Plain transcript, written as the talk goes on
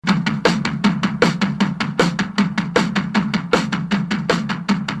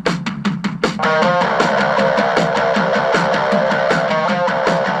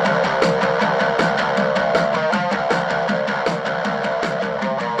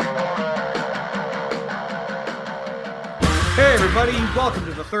Hey everybody, welcome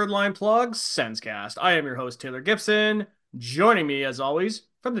to the Third Line Plug Sensecast. I am your host Taylor Gibson. Joining me as always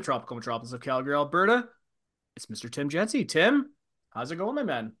from the tropical metropolis of Calgary, Alberta, it's Mr. Tim Jency. Tim, how's it going, my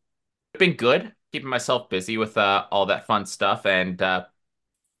man? Been good, keeping myself busy with all that fun stuff and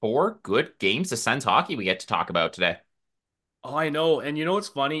four good games of Sens hockey we get to talk about today. Oh, I know. And you know what's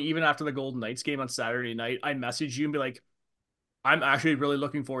funny? Even after the Golden Knights game on Saturday night, I messaged you and be like, I'm actually really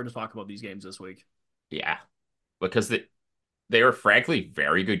looking forward to talk about these games this week. Yeah, because they were frankly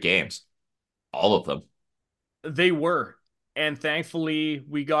very good games, all of them. They were. And thankfully,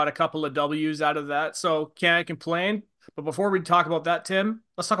 we got a couple of W's out of that. So can't complain. But before we talk about that, Tim,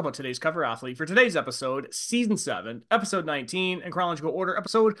 let's talk about today's cover athlete. For today's episode, season 7, episode 19, in chronological order,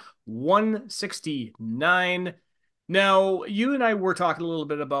 episode 169. Now, you and I were talking a little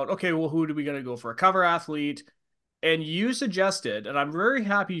bit about, okay, well, who do we going to go for a cover athlete? And you suggested, and I'm very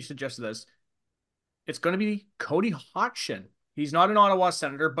happy you suggested this, it's going to be Cody Hodgson. He's not an Ottawa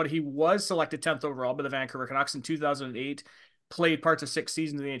Senator, but he was selected 10th overall by the Vancouver Canucks in 2008. Played parts of 6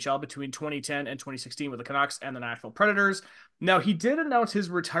 seasons in the NHL between 2010 and 2016 with the Canucks and the Nashville Predators. Now, he did announce his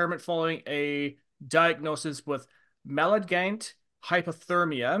retirement following a diagnosis with malignant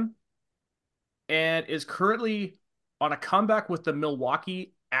hypothermia and is currently on a comeback with the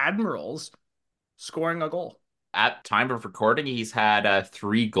Milwaukee Admirals, scoring a goal. At time of recording, he's had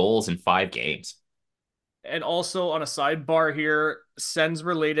 3 goals in 5 games. And also on a sidebar here, Sens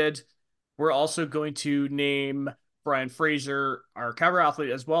related, we're also going to name Brian Fraser our cover athlete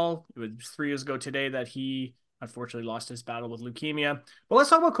as well. It was 3 years ago today that he unfortunately lost his battle with leukemia. But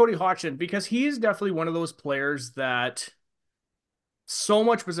let's talk about Cody Hodgson because he is definitely one of those players that so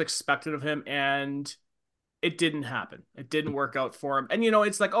much was expected of him and it didn't happen. It didn't work out for him. And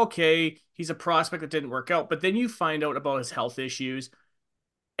it's like, okay, he's a prospect that didn't work out, but then you find out about his health issues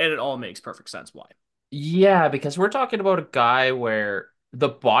and it all makes perfect sense why. Yeah, because we're talking about a guy where the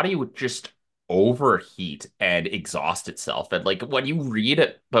body would just overheat and exhaust itself. And like when you read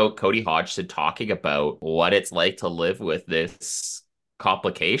about Cody Hodgson talking about what it's like to live with this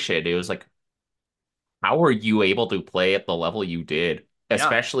complication, it was like, how are you able to play at the level you did, Yeah,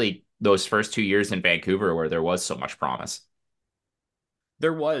 especially those first 2 years in Vancouver where there was so much promise?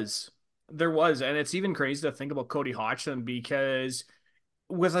 there was. There was. And it's even crazy to think about Cody Hodgson because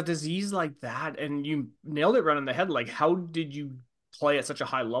with a disease like that, and you nailed it right on the head, like how did you play at such a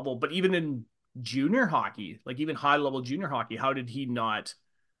high level? But even in junior hockey, like even high level junior hockey, how did he not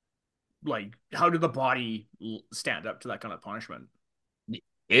like how did the body stand up to that kind of punishment?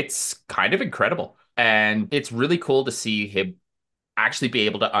 It's kind of incredible. And it's really cool to see him actually be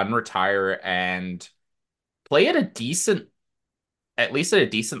able to unretire and play at least at a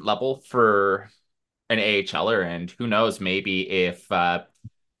decent level for an AHLer. And who knows, maybe if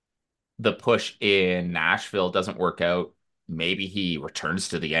the push in Nashville doesn't work out, maybe he returns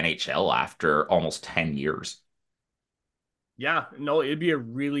to the NHL after almost 10 years. Yeah, no, it'd be a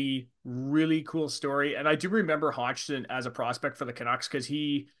really, really cool story. And I do remember Hodgson as a prospect for the Canucks because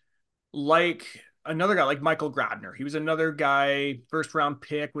he, like another guy, like Michael Grabner, he was another guy, first round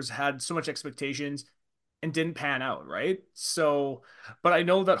pick, was had so much expectations and didn't pan out, right? So, but I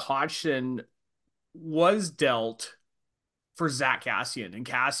know that Hodgson was dealt for Zach Cassian, and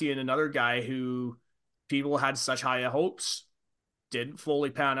Cassian, another guy who people had such high hopes, didn't fully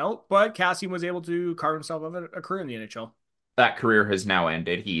pan out, but Cassian was able to carve himself out a career in the NHL. That career has now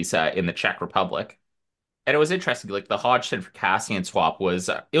ended. He's in the Czech Republic. And it was interesting, like the Hodgson for Cassian swap was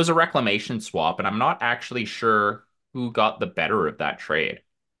it was a reclamation swap, and I'm not actually sure who got the better of that trade.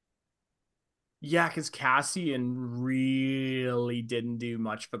 Yeah, because Cassian really didn't do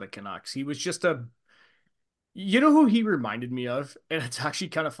much for the Canucks. He was just a, you know who he reminded me of? And it's actually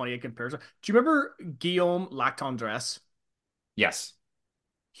kind of funny in comparison. Do you remember Guillaume Lactondresse? Yes.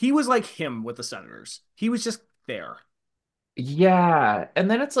 He was like him with the Senators. He was just there. Yeah,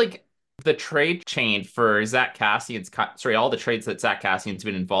 and then it's like the trade chain for all the trades that Zach Cassian's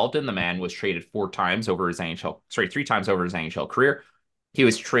been involved in. The man was traded 4 times over his NHL, sorry, 3 times over his NHL career. He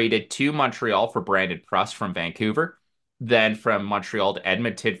was traded to Montreal for Brandon Pruss from Vancouver, then from Montreal to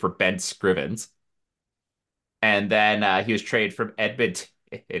Edmonton for Ben Scrivens, and then he was traded from Edmonton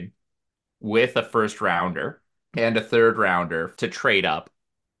with a first rounder and a third rounder to trade up.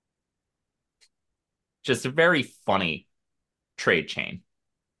 Just a very funny trade chain.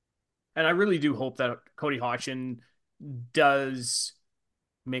 And I really do hope that Cody Hodgson does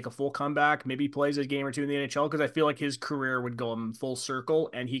make a full comeback, maybe plays a game or two in the NHL because I feel like his career would go in full circle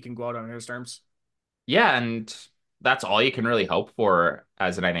and he can go out on his terms. Yeah, and that's all you can really hope for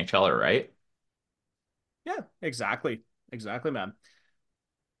as an NHLer, right? Yeah, exactly. Exactly, man.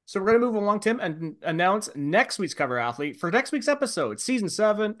 So we're going to move along, Tim, and announce next week's cover athlete for next week's episode, season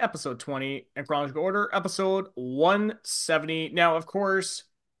 7, episode 20, in chronological order, episode 170. Now, of course,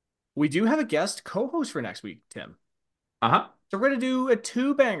 we do have a guest co-host for next week, Tim. Uh-huh. So we're going to do a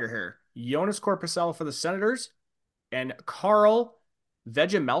two-banger here. Jonas Corpusel for the Senators and Carl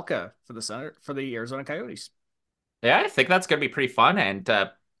Vegemelka for the Arizona Coyotes. Yeah, I think that's gonna be pretty fun, and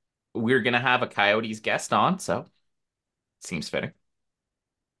we're gonna have a Coyotes guest on, so seems fitting.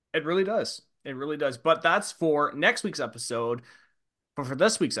 It really does. It really does. But that's for next week's episode. But for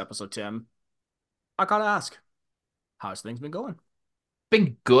this week's episode, Tim, I gotta ask, how's things been going?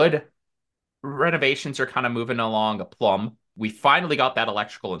 Been good. Renovations are kind of moving along a plum. We finally got that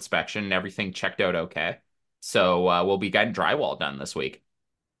electrical inspection and everything checked out okay. So we'll be getting drywall done this week.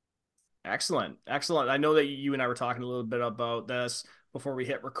 Excellent. Excellent. I know that you and I were talking a little bit about this before we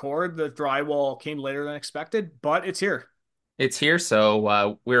hit record. The drywall came later than expected, but it's here. It's here,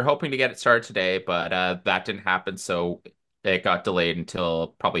 so we were hoping to get it started today, but that didn't happen, so it got delayed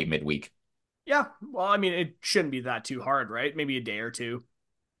until probably midweek. Yeah. Well, I mean, it shouldn't be that too hard, right? Maybe a day or two.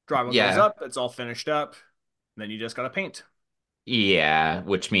 Drywall goes Yeah, up, it's all finished up. Then you just gotta paint. yeah,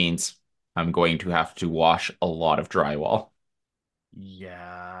 which means I'm going to have to wash a lot of drywall.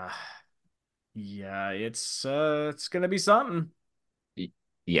 Yeah. Yeah, it's gonna be something. Y-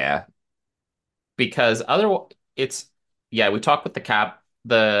 Yeah, because it's yeah, we talked with the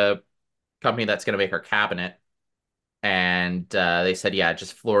company that's going to make our cabinet, and they said, yeah,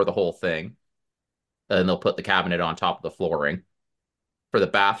 just floor the whole thing, and they'll put the cabinet on top of the flooring. For the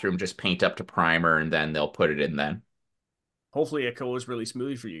bathroom, just paint up to primer, and then they'll put it in then. Hopefully it goes really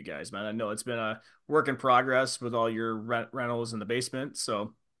smoothly for you guys, man. I know it's been a work in progress with all your rentals in the basement,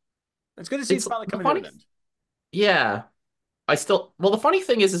 so it's good to see it's It's finally the coming to funny, an end. yeah. Well, the funny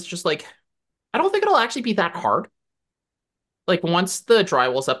thing is, it's just like I don't think it'll actually be that hard. Like once the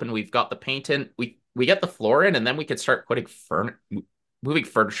drywall's up and we've got the paint in, we get the floor in, and then we can start putting moving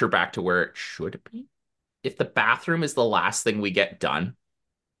furniture back to where it should be. If the bathroom is the last thing we get done,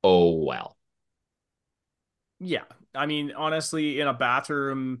 oh well. Yeah. I mean, honestly, in a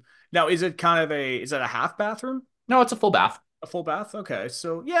bathroom. Now, is it a half bathroom? No, it's a full bath. A full bath? Okay.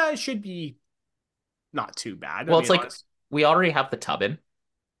 So yeah, it should be not too bad. I Well, mean, it's like honest. we already have the tub in.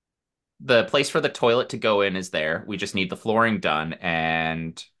 The place for the toilet to go in is there. We just need the flooring done,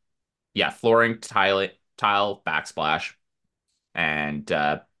 and yeah, flooring, tile, backsplash, and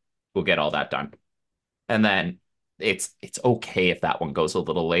we'll get all that done. And then it's okay if that one goes a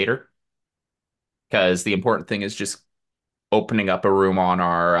little later, because the important thing is just opening up a room on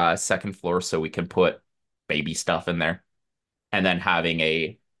our second floor so we can put baby stuff in there, and then having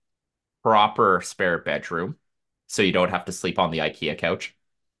a proper spare bedroom so you don't have to sleep on the IKEA couch.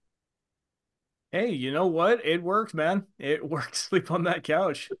 Hey, you know what? It worked, man. It worked. Sleep on that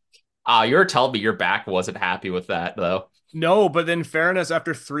couch. You're telling me your back wasn't happy with that though. No, but in fairness,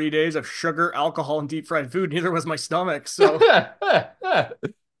 after 3 days of sugar, alcohol, and deep fried food, neither was my stomach. So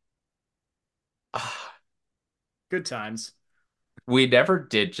good times. We never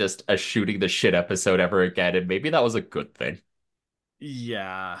did just a shooting the shit episode ever again, and maybe that was a good thing.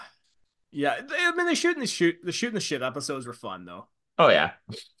 Yeah. Yeah. I mean, the shooting the shit episodes were fun though. Oh yeah.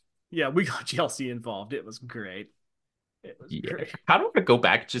 Yeah, we got Chelsea involved. It was great. It was Yeah. great. How do I go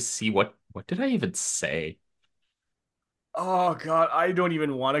back and just see what did I even say? Oh God, I don't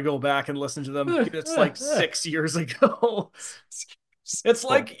even want to go back and listen to them. It's like 6 years ago. It's Oh,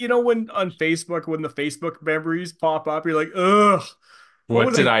 like, when on Facebook, when the Facebook memories pop up, you're like, ugh, what what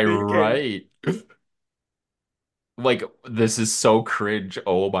was did I I thinking? write? Like this is so cringe.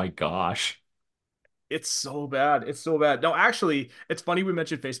 Oh my gosh. It's so bad. It's so bad. No, actually, it's funny we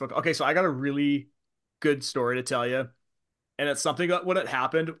mentioned Facebook. Okay, so I got a really good story to tell you. And it's something that when it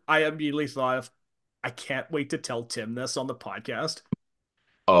happened, I immediately thought of, I can't wait to tell Tim this on the podcast.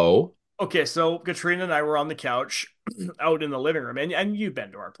 Oh, Okay, so Katrina and I were on the couch out in the living room, and you've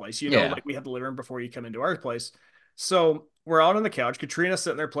been to our place, yeah. like we had the living room before you come into our place. So we're out on the couch. Katrina's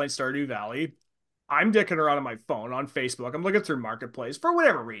sitting there playing Stardew Valley. I'm dicking around on my phone on Facebook. I'm looking through Marketplace for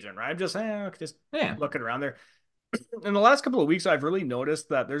whatever reason, right? I'm just Yeah. looking around there. In the last couple of weeks, I've really noticed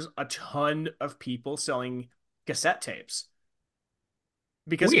that there's a ton of people selling cassette tapes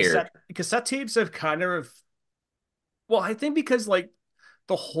because Weird. cassette tapes have kind of, well, I think because like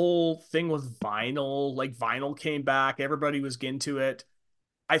the whole thing with vinyl, like vinyl came back, everybody was into it.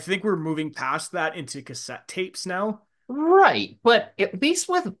 I think we're moving past that into cassette tapes now. Right. But at least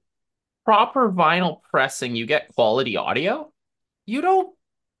with proper vinyl pressing, you get quality audio. You don't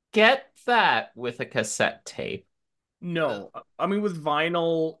get that with a cassette tape. No, I mean with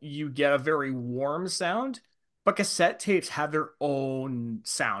vinyl, you get a very warm sound, but cassette tapes have their own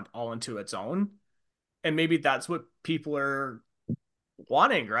sound all into its own. And maybe that's what people are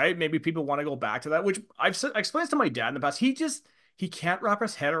wanting, right? Maybe people want to go back to that, which I explained to my dad in the past. He can't wrap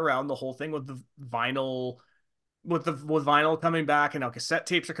his head around the whole thing with the vinyl with vinyl coming back and now cassette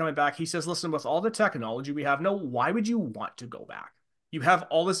tapes are coming back. He says, listen, with all the technology we have, no, why would you want to go back? You have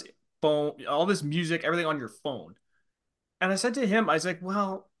all this phone, all this music, everything on your phone. And I said to him, I was like,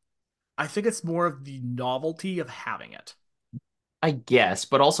 well, I think it's more of the novelty of having it. I guess,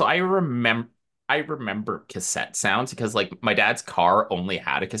 but also I remember cassette sounds because like my dad's car only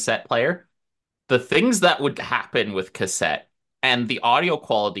had a cassette player. The things that would happen with cassette and the audio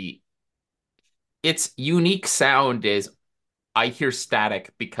quality, its unique sound is I hear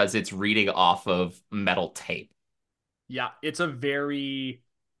static because it's reading off of metal tape. Yeah, it's a very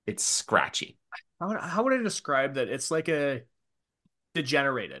It's scratchy. how would I describe that? It's like a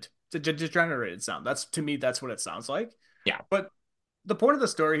degenerated, it's a degenerated sound. That's to me, that's what it sounds like. Yeah. But the point of the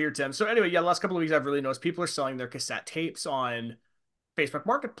story here, Tim. So anyway, yeah, the last couple of weeks I've really noticed people are selling their cassette tapes on Facebook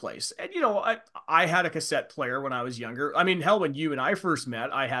Marketplace. And I had a cassette player when I was younger. I mean, hell, when you and I first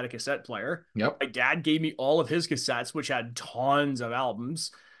met, I had a cassette player. Yep. My dad gave me all of his cassettes, which had tons of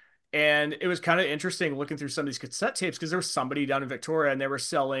albums. And it was kind of interesting looking through some of these cassette tapes because there was somebody down in Victoria and they were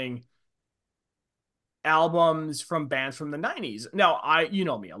selling albums from bands from the 90s. Now, you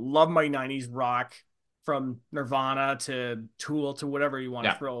know me, I love my 90s rock from Nirvana to Tool to whatever you want to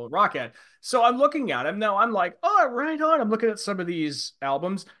Yeah. throw rock at. So I'm looking at them now. I'm like, oh, right on. I'm looking at some of these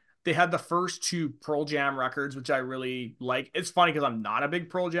albums. They had the first two Pearl Jam records, which I really like. It's funny because I'm not a big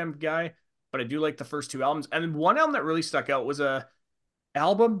Pearl Jam guy, but I do like the first two albums. And one album that really stuck out was a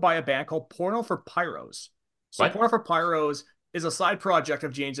album by a band called Porno for Pyros. So What? Porno for Pyros is a side project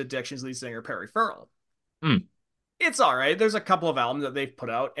of Jane's Addiction's lead singer Perry Farrell. Hmm. It's all right. There's a couple of albums that they've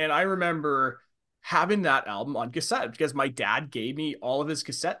put out, and I remember having that album on cassette because my dad gave me all of his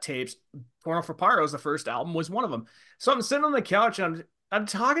cassette tapes. Porno for Pyros, the first album, was one of them. So I'm sitting on the couch and I'm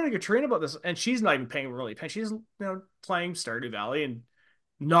talking to Katrina about this, and she's not even paying really attention. She's playing Stardew Valley and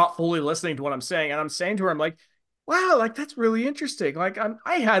not fully listening to what I'm saying. And I'm saying to her, I'm like, wow, like that's really interesting. Like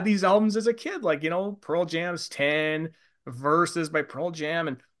I had these albums as a kid, like Pearl Jam's 10, Verses by Pearl Jam,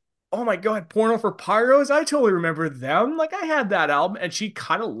 and oh my God, Porno for Pyros. I totally remember them. Like I had that album. And she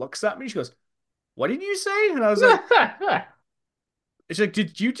kind of looks at me. She goes, what did you say? And I was like, she's like,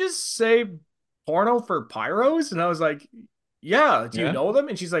 did you just say Porno for Pyros? And I was like, yeah, do you Yeah. know them?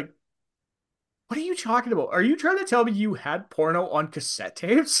 And she's like, what are you talking about? Are you trying to tell me you had porno on cassette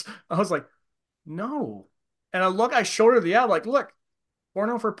tapes? I was like, no. And I showed her the ad, like, look,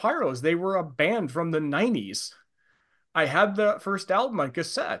 Porno for Pyros. They were a band from the 90s. I had the first album on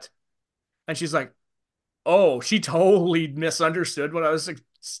cassette. And she's like, oh, she totally misunderstood what I was like,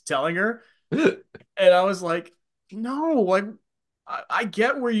 telling her. And I was like, no, like I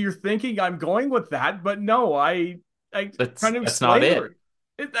get where you're thinking I'm going with that, but no, I That's trying to that's not explain to it.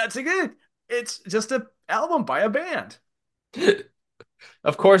 her. That's a good. It's just an album by a band.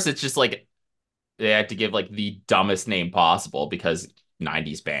 Of course, it's just like they had to give like the dumbest name possible because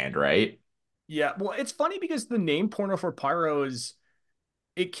 90s band, right? Yeah, well, it's funny because the name Porno for Pyros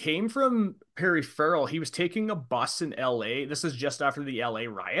it came from Perry Farrell. He was taking a bus in LA. This is just after the LA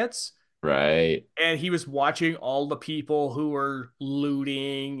riots. Right. And he was watching all the people who were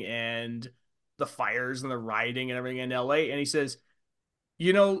looting and the fires and the rioting and everything in LA. And he says,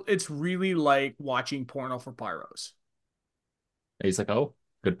 it's really like watching Porno for Pyros. He's like, oh,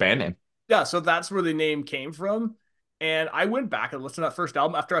 good band name. Yeah, so that's where the name came from. And I went back and listened to that first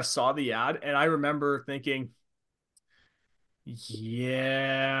album after I saw the ad. And I remember thinking,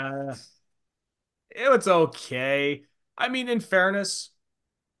 yeah, it was okay. I mean, in fairness,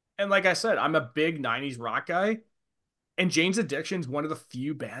 and like I said, I'm a big 90s rock guy. And Jane's Addiction's one of the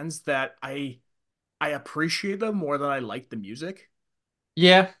few bands that I appreciate them more than I like the music.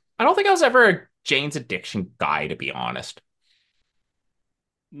 Yeah. I don't think I was ever a Jane's Addiction guy, to be honest.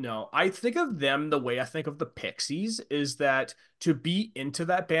 No, I think of them the way I think of the Pixies is that to be into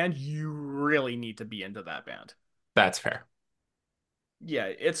that band, you really need to be into that band. That's fair. Yeah,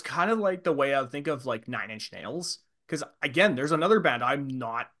 it's kind of like the way I think of like Nine Inch Nails. Because again, there's another band I'm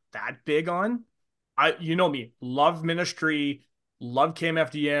not that big on. You know me, love Ministry, love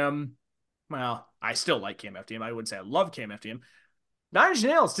KMFDM. Well, I still like KMFDM. I wouldn't say I love KMFDM. Nine Inch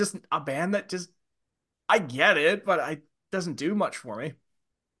Nails, just a band that just I get it, but I doesn't do much for me.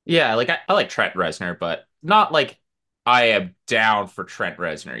 Yeah, like I like Trent Reznor, but not like I am down for Trent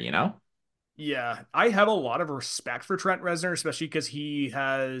Reznor, you know? Yeah, I have a lot of respect for Trent Reznor, especially because he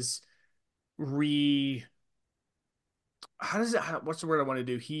has re how does it, what's the word I want to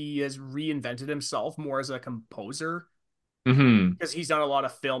do? He has reinvented himself more as a composer Hmm. because he's done a lot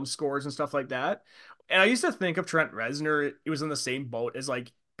of film scores and stuff like that. And I used to think of Trent Reznor, it was in the same boat as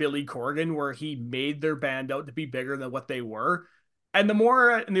like Billy Corgan, where he made their band out to be bigger than what they were. And the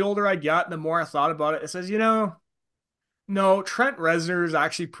more and the older I got, the more I thought about it, it says, no, Trent Reznor is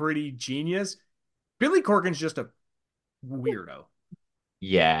actually pretty genius. Billy Corgan's just a weirdo.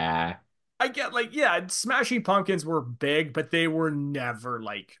 Yeah. I get like, yeah, Smashing Pumpkins were big, but they were never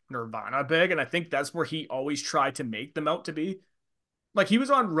like Nirvana big. And I think that's where he always tried to make them out to be. Like he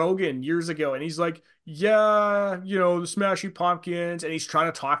was on Rogan years ago and he's like, yeah, the Smashing Pumpkins, and he's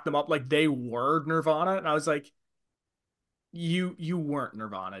trying to talk them up like they were Nirvana. And I was like, you weren't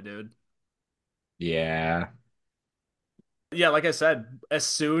Nirvana, dude. Yeah. Yeah, like I said, as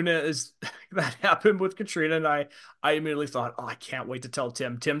soon as that happened with Katrina and I immediately thought, oh, I can't wait to tell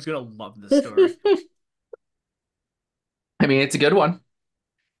Tim. Tim's gonna love this story. I mean, it's a good one.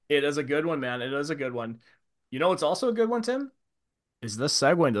 It is a good one, man. It is a good one. You know what's also a good one, Tim? Is this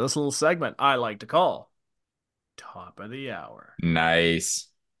segue into this little segment I like to call Top of the Hour. Nice.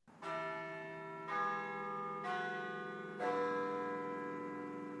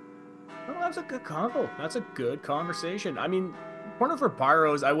 Oh, that's a good convo. That's a good conversation. I mean, Porno for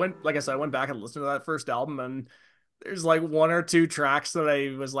Pyros, like I said, I went back and listened to that first album, and there's like one or two tracks that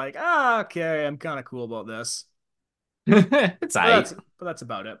I was like, okay, I'm kind of cool about this. It's But that's aight. but that's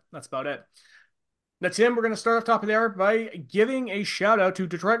about it. That's about it. Now, Tim, we're going to start off top of the hour by giving a shout out to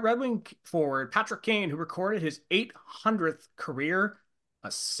Detroit Red Wing forward Patrick Kane, who recorded his 800th career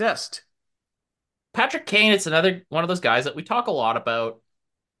assist. Patrick Kane, it's another one of those guys that we talk a lot about.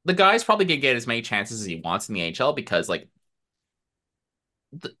 The guy's probably gonna get as many chances as he wants in the NHL because like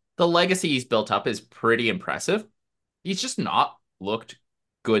the legacy he's built up is pretty impressive. He's just not looked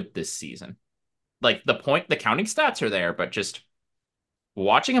good this season. Like the counting stats are there, but just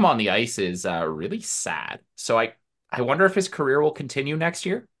watching him on the ice is really sad. So I wonder if his career will continue next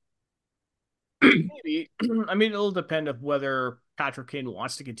year. Maybe. I mean, it'll depend of whether Patrick Kane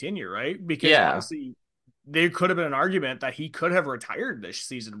wants to continue, right? Because Yeah. honestly, there could have been an argument that he could have retired this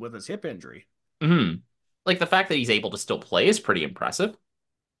season with his hip injury. Hmm. Like the fact that he's able to still play is pretty impressive,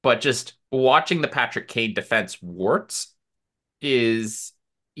 but just watching the Patrick Kane defense warts is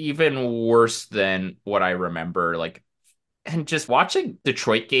even worse than what I remember. Like, and just watching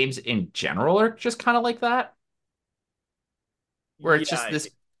Detroit games in general are just kind of like that, where it's just Yeah, this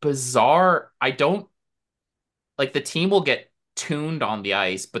bizarre. I don't like the team will get tuned on the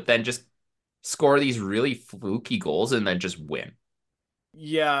ice, but then just score these really fluky goals and then just win.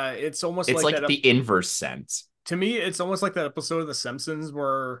 yeah, it's almost It's like like that. the inverse sense. To me, it's almost like that episode of The Simpsons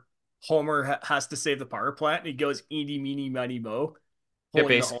where Homer has to save the power plant and he goes eeny, meeny, miny, mo, Yeah,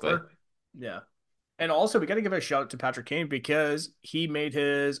 pulling the basically. Homer. Yeah. And also, we got to give a shout out to Patrick Kane because he made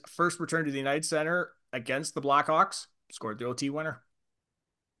his first return to the United Center against the Blackhawks, scored the OT winner.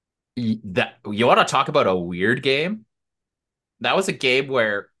 That you want to talk about a weird game? That was a game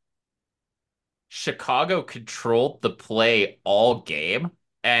where Chicago controlled the play all game,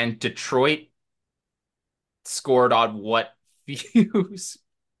 and Detroit scored on what few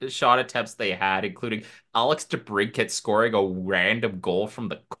shot attempts they had, including Alex DeBrincat scoring a random goal from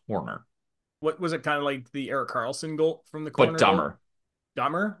the corner, What was it, kind of like the Eric Carlson goal from the but corner goal? dumber.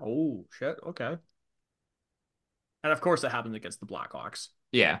 Dumber? Oh, shit. Okay. And of course, that happened against the Blackhawks.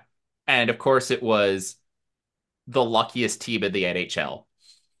 Yeah. And of course, it was the luckiest team in the NHL.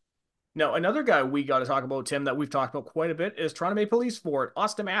 Now, another guy we got to talk about, Tim, that we've talked about quite a bit is Toronto Maple Leafs forward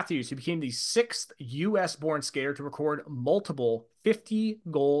Austin Matthews, who became the sixth U.S. born skater to record multiple 50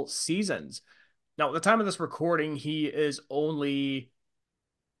 goal seasons. Now, at the time of this recording, he is only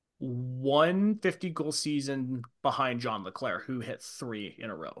one 50 goal season behind John LeClair, who hit three in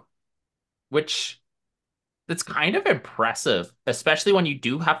a row. Which that's kind of impressive, especially when you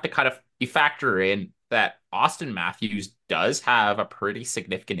do have to kind of you factor in that Austin Matthews does have a pretty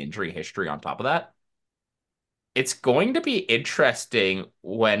significant injury history on top of that. It's going to be interesting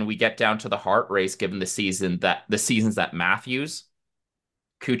when we get down to the heart race, given the seasons that Matthews,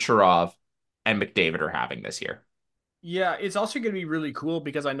 Kucherov, and McDavid are having this year. Yeah, it's also going to be really cool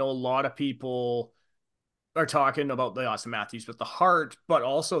because I know a lot of people are talking about the Austin Matthews with the heart, but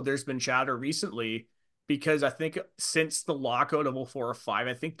also there's been chatter recently because I think since the lockout of 04 or 05,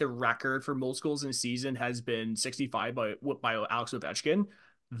 I think the record for most goals in a season has been 65 by Alex Ovechkin.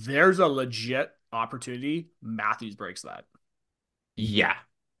 There's a legit opportunity. Matthews breaks that. Yeah,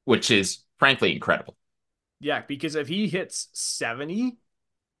 which is frankly incredible. Yeah, because if he hits 70,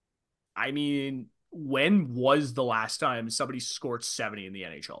 I mean, when was the last time somebody scored 70 in the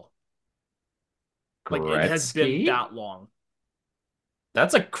NHL? Like it has been Gretzky? that long.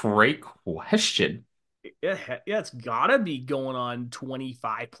 That's a great question. Yeah, it's gotta be going on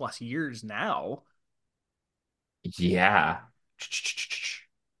 25 plus years now. Yeah.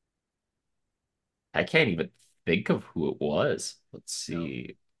 I can't even think of who it was. Let's No.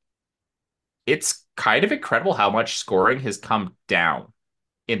 see. It's kind of incredible how much scoring has come down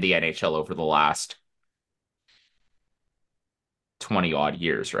in the NHL over the last 20 odd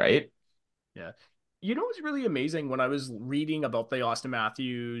years, right? Yeah. You know what's really amazing when I was reading about the Austin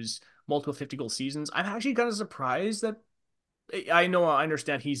Matthews multiple 50 goal seasons, I'm actually kind of surprised that I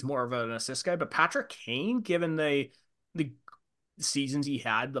understand he's more of an assist guy, but Patrick Kane, given the seasons he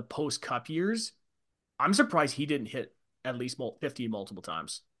had, the post cup years, I'm surprised he didn't hit at least 50 multiple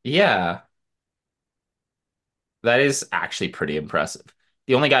times. Yeah, that is actually pretty impressive.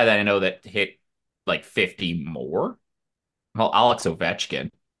 The only guy that I know that hit like 50 more, well, Alex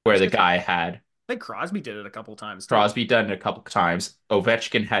Ovechkin, I where was the gonna say, guy had I think Crosby did it a couple times too. Crosby done it a couple times.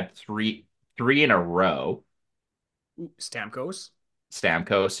 Ovechkin had three in a row. Ooh, Stamkos.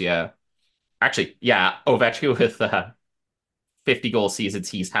 Stamkos, yeah. Actually, yeah, Ovechkin with 50 goal seasons.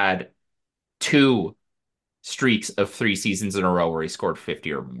 He's had two streaks of 3 seasons in a row where he scored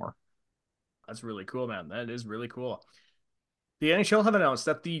 50 or more. That's really cool, man. That is really cool. The NHL have announced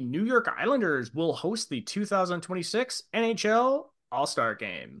that the New York Islanders will host the 2026 NHL All-Star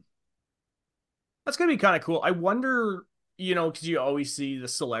Game. That's gonna be kind of cool. I wonder, because you always see the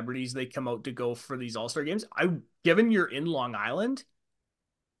celebrities they come out to go for these All-Star games. Given you're in Long Island,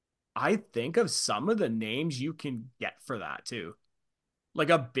 I think of some of the names you can get for that too. Like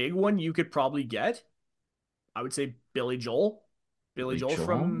a big one you could probably get. I would say Billy Joel. Billy Billy Joel Joel,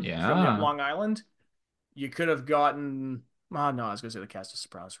 from yeah. Long Island. You could have gotten. Oh no, I was gonna say the cast of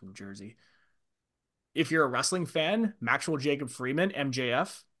Surprise from Jersey. If you're a wrestling fan, Maxwell Jacob Freeman,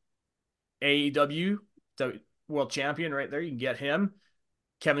 MJF, AEW, the world champion right there. You can get him.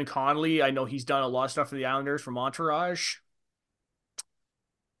 Kevin Conley, I know he's done a lot of stuff for the Islanders from Entourage.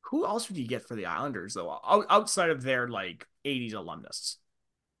 Who else would you get for the Islanders though? Outside of their like 80s alumnus.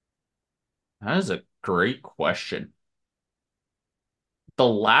 That is a great question. The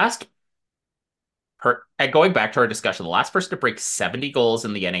last and going back to our discussion, the last person to break 70 goals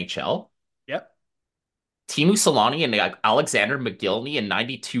in the NHL, Yep. Timu Solani and Alexander McGillney in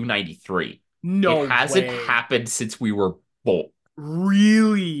 92, 93. It No hasn't way. happened since we were born.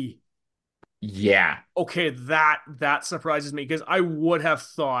 Really? Yeah. Okay, that surprises me because I would have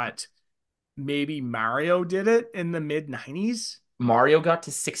thought maybe Mario did it in the mid 90s. Mario got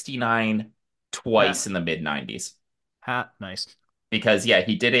to 69 Ha, twice in the mid 90s nice. because, yeah,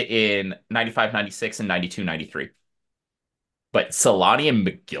 he did it in 95, 96, and 92, 93. But Solani and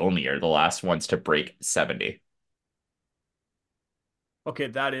McGillney are the last ones to break 70. Okay,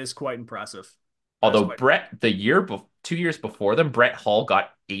 that is quite impressive. That is Although quite Brett, 2 years before them, Brett Hall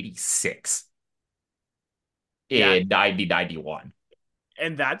got 86 yeah, in 90, 91.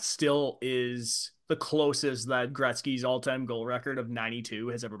 and that still is the closest that Gretzky's all-time goal record of 92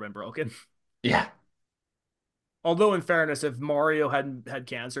 has ever been broken. Yeah. Although, in fairness, if Mario hadn't had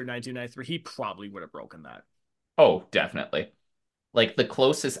cancer in 1993, he probably would have broken that. Oh, definitely. Like the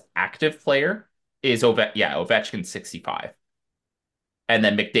closest active player is Ovechkin 65. And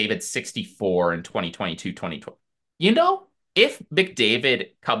then McDavid 64 in 2022, 2020. You know, if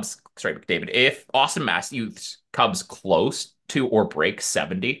Austin Matthews comes close to or breaks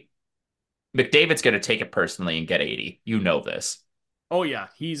 70, McDavid's going to take it personally and get 80. You know this. Oh yeah,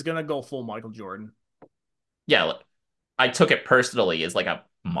 he's gonna go full Michael Jordan. Yeah, look, I took it personally as like a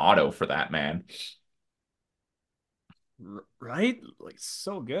motto for that man. Right? Like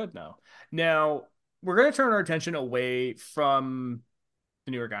so good now. Now we're gonna turn our attention away from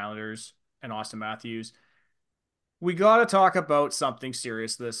the New York Islanders and Austin Matthews. We gotta talk about something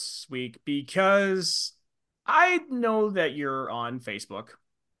serious this week because I know that you're on Facebook.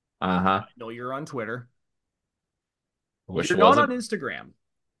 I Uh-huh. know you're on Twitter. Wish You're it not on wasn't. Instagram.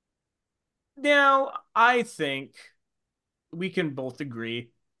 Now, I think we can both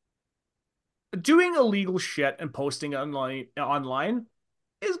agree doing illegal shit and posting online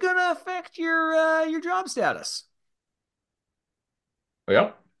is gonna affect your job status.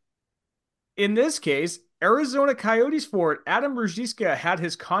 Yep. In this case, Arizona Coyotes forward Adam Ruzicka had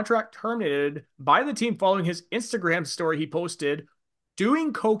his contract terminated by the team following his Instagram story he posted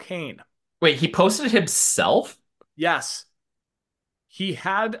doing cocaine. Wait, he posted it himself? Yes, he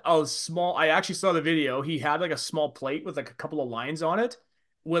had a small. I actually saw the video. He had like a small plate with like a couple of lines on it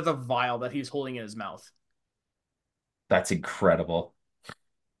with a vial that he's holding in his mouth. That's incredible.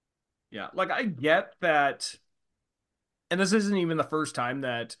 Yeah, like I get that, and this isn't even the first time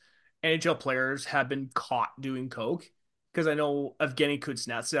that NHL players have been caught doing coke. Because I know Evgeny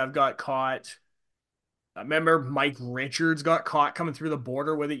Kuznetsov got caught. I remember Mike Richards got caught coming through the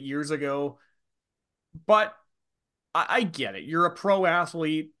border with it years ago. But I get it. You're a pro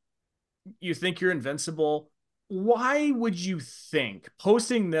athlete. You think you're invincible. Why would you think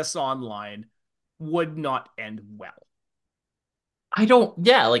posting this online would not end well? I don't,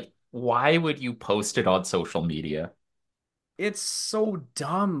 yeah, like, why would you post it on social media? It's so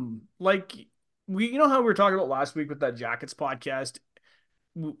dumb. Like you know how we were talking about last week with that Jackets podcast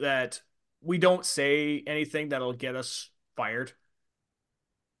that we don't say anything that'll get us fired.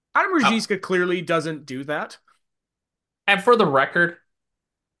 Adam Uh, Ruzicka clearly doesn't do that. and for the record,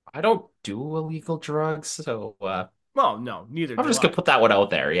 I don't do illegal drugs, so Well, no, neither I'm do just gonna I. put that one out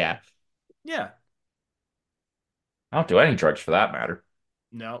there. Yeah, Yeah, I don't do any drugs for that matter.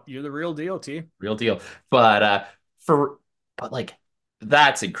 no, you're the real deal, T. Real deal. But for but like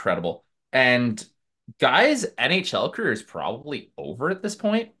that's incredible. And guys' NHL career is probably over at this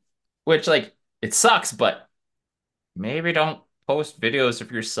point, which like it sucks, but maybe don't post videos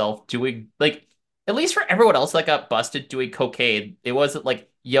of yourself doing like at least for everyone else that got busted doing cocaine, it wasn't like,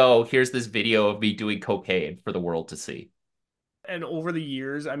 yo, here's this video of me doing cocaine for the world to see. And over the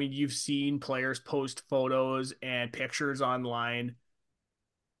years, I mean, you've seen players post photos and pictures online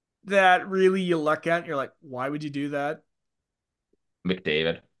that really you look at and you're like, why would you do that?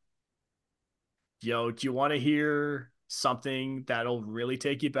 McDavid. Yo, do you want to hear something that'll really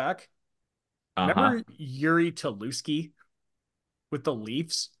take you back? Uh-huh. Remember Yuri Taluski with the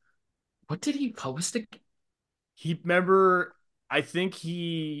Leafs? What did he post again? He remember, I think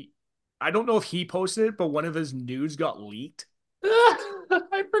he, I don't know if he posted it, but one of his nudes got leaked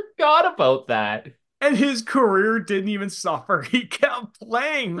I forgot about that. and his career didn't even suffer. He kept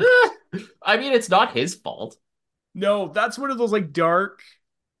playing. I mean, it's not his fault. No, that's one of those like dark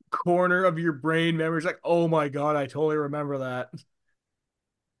corner of your brain memories. Like, oh my God, I totally remember that.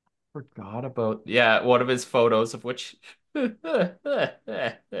 Forgot about, yeah, one of his photos of which oh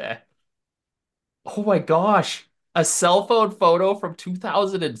my gosh, a cell phone photo from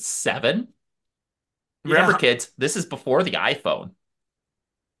 2007. Remember, Yeah. kids, this is before the iPhone.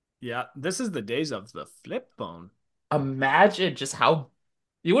 Yeah. This is the days of the flip phone. Imagine just how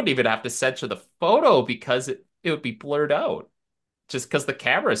you wouldn't even have to censor the photo because it would be blurred out just because the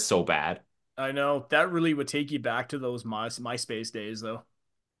camera is so bad. I know that really would take you back to those MySpace days, though.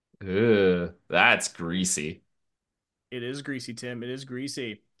 Ugh, that's greasy. It is greasy, Tim. It is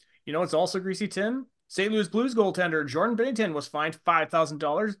greasy. You know, it's also greasy, Tim. St. Louis Blues goaltender Jordan Binnington was fined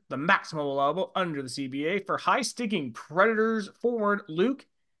 $5,000, the maximum allowable under the CBA, for high sticking Predators forward Luke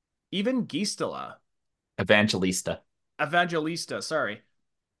Evangelista. Evangelista. Evangelista, sorry.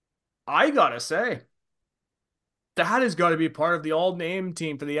 I gotta say, that has got to be part of the all name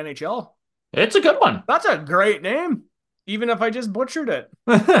team for the NHL. It's a good one. That's a great name, even if I just butchered it.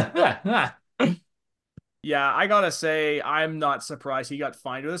 Yeah, I gotta say, I'm not surprised he got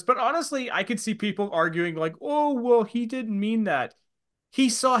fined with this. But honestly, I could see people arguing, like, oh, well, he didn't mean that. He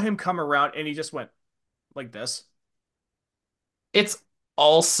saw him come around and he just went like this. It's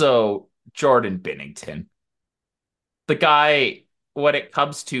also Jordan Binnington. The guy, when it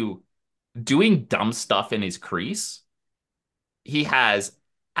comes to doing dumb stuff in his crease, he has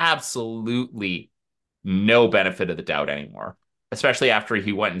absolutely no benefit of the doubt anymore, especially after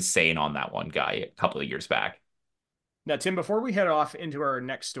he went insane on that one guy a couple of years back. Now, Tim, before we head off into our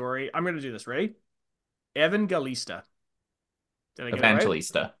next story, I'm going to do this. Ready? Evan Galista. Did I get it right?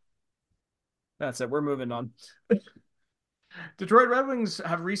 Evangelista. That's it. We're moving on. Detroit Red Wings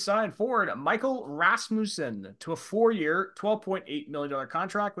have re signed forward Michael Rasmussen to a 4 year, $12.8 million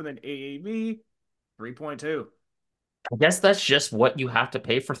contract with an AAV 3.2. I guess that's just what you have to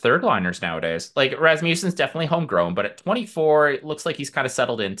pay for third liners nowadays. Like Rasmussen's definitely homegrown, but at 24, it looks like he's kind of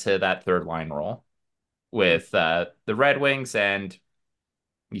settled into that third line role Hmm. with the Red Wings, and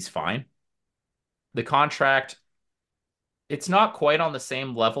he's fine. The contract, it's not quite on the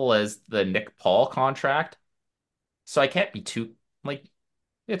same level as the Nick Paul contract, so I can't be too like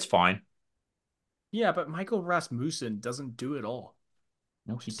it's fine. Yeah, but Michael Rasmussen doesn't do it all.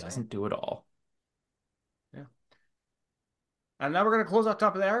 No, he Just saying. doesn't do it all. Yeah. And now we're going to close off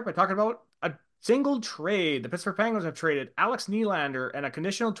top of the hour by talking about a single trade. The Pittsburgh Penguins have traded Alex Nylander and a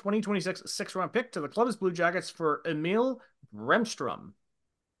conditional 2026 six-round pick to the Columbus Blue Jackets for Emil Remstrom.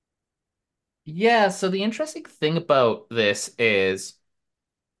 Yeah, so the interesting thing about this is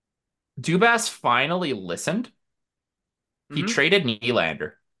Dubas finally listened. He Mm-hmm. traded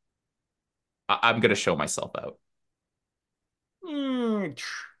Nylander. I'm gonna show myself out. Mm,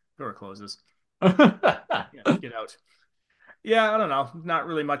 door closes. Yeah, get out. Yeah, I don't know. Not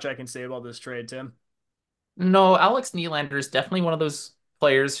really much I can say about this trade, Tim. No, Alex Nylander is definitely one of those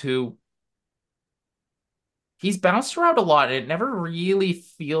players who he's bounced around a lot, and it never really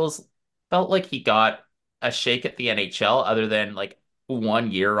felt like he got a shake at the NHL other than like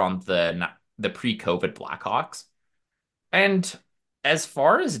 1 year on the pre-COVID Blackhawks. And as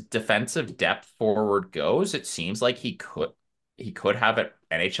far as defensive depth forward goes, it seems like he could have an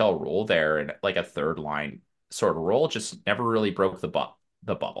NHL role there and like a third line sort of role, just never really broke the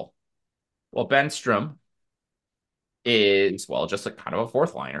bubble. Well, Benstrom is well just a kind of a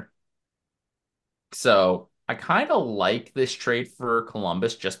fourth liner. So I kind of like this trade for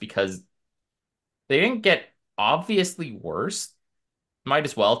Columbus just because they didn't get obviously worse. Might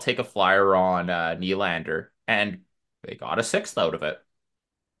as well take a flyer on Nylander, and they got a sixth out of it.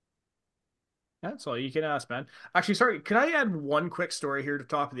 That's all you can ask, man. Actually, sorry, can I add one quick story here to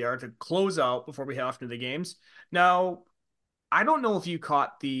top of the hour to close out before we head off to the games? Now, I don't know if you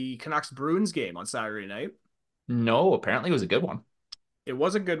caught the Canucks Bruins game on Saturday night. No, apparently it was a good one, It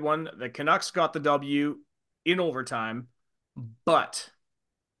was a good one. The Canucks got the W in overtime, but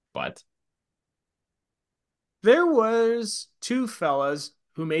but there was two fellas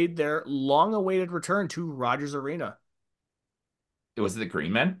who made their long-awaited return to Rogers Arena. it was the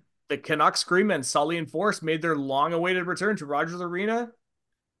Green Men. The Canucks Screammen, Sully and Force, made their long-awaited return to Rogers Arena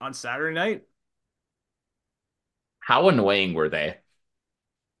on Saturday night. How annoying were they?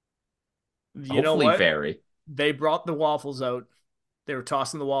 You know Hopefully what? very. They brought the waffles out. They were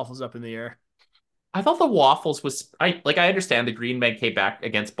tossing the waffles up in the air. I thought the Waffles was I understand the Green Men came back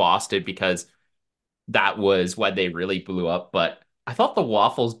against Boston because that was when they really blew up, but I thought the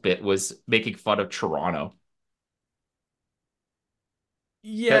Waffles bit was making fun of Toronto. That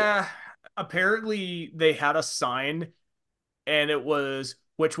Yeah, apparently they had a sign and it was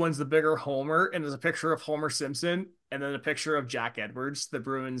which one's the bigger Homer, and there's a picture of Homer Simpson and then a picture of Jack Edwards, the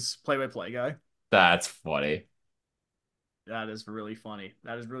Bruins play-by-play guy. that's funny. That is really funny.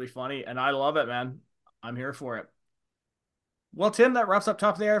 That is really funny, and I love it, man. I'm here for it. Well, Tim, that wraps up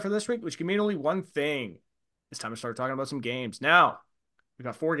top of the hour for this week, which can mean only one thing. It's time to start talking about some games. Now, we've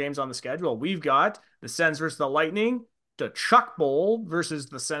got 4 games on the schedule. We've got the Sens versus the Lightning, the Chuck Bowl versus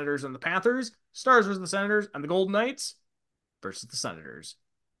the Senators and the Panthers, Stars versus the Senators, and the Golden Knights versus the Senators.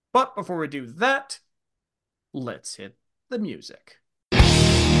 But before we do that, let's hit the music.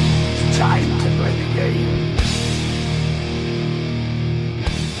 Time to play the game.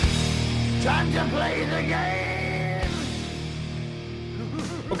 Time to play the game.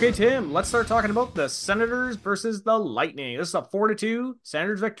 Okay, Tim, let's start talking about the Senators versus the Lightning. This is a 4-2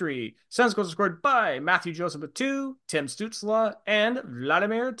 Senators victory. Senators goals are scored by Matthew Joseph with 2, Tim Stutzla, and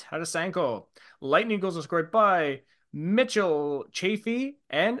Vladimir Tarasenko. Lightning goals are scored by Mitchell Chafee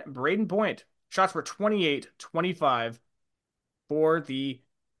and Braden Point. Shots were 28-25 for the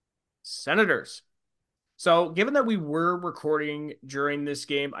Senators. So, given that we were recording during this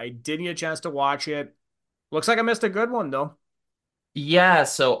game, I didn't get a chance to watch it. Looks like I missed a good one, though. Yeah,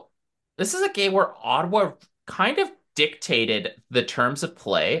 so this is a game where Ottawa kind of dictated the terms of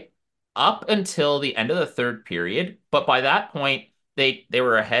play up until the end of the third period, but by that point they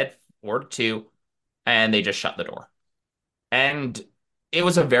were ahead 4-2 and they just shut the door. And it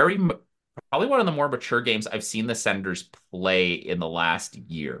was probably one of the more mature games I've seen the Senators play in the last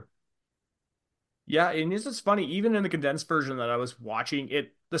year. Yeah, and it's just funny, even in the condensed version that I was watching,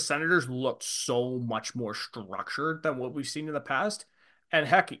 the Senators looked so much more structured than what we've seen in the past. And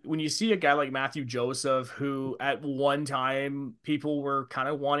heck, when you see a guy like Matthew Joseph, who at one time people were kind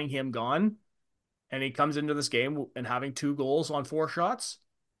of wanting him gone, and he comes into this game and having 2 goals on 4 shots.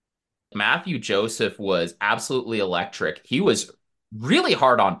 Matthew Joseph was absolutely electric. He was really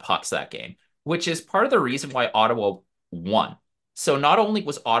hard on pucks that game, which is part of the reason why Ottawa won. So not only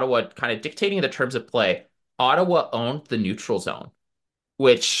was Ottawa kind of dictating the terms of play, Ottawa owned the neutral zone,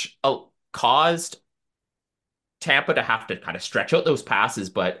 which caused Tampa to have to kind of stretch out those passes.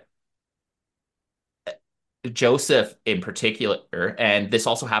 But Joseph in particular, and this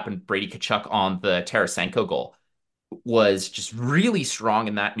also happened Brady Tkachuk on the Tarasenko goal, was just really strong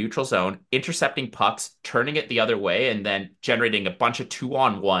in that neutral zone, intercepting pucks, turning it the other way, and then generating a bunch of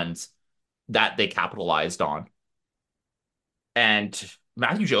 2-on-1s that they capitalized on. And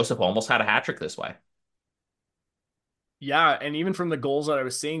Matthew Joseph almost had a hat trick this way. Yeah, and even from the goals that I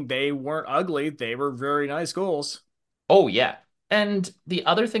was seeing, they weren't ugly. They were very nice goals. Oh, yeah. And the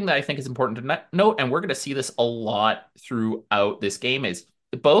other thing that I think is important to note, and we're going to see this a lot throughout this game, is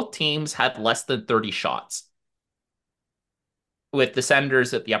both teams had less than 30 shots, with the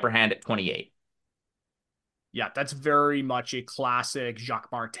Senators at the upper hand at 28. Yeah, that's very much a classic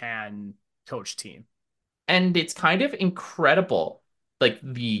Jacques Martin coach team. And it's kind of incredible, like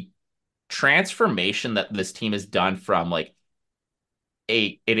the transformation that this team has done from like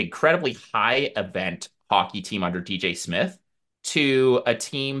an incredibly high event hockey team under DJ Smith to a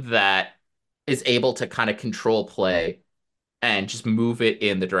team that is able to kind of control play and just move it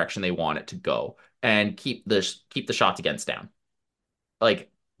in the direction they want it to go and keep the shots against down.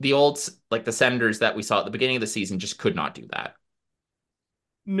 Like the Senators that we saw at the beginning of the season just could not do that.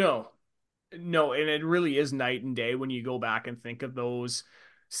 No, no, and it really is night and day when you go back and think of those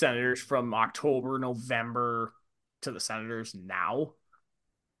Senators from October, November to the Senators now.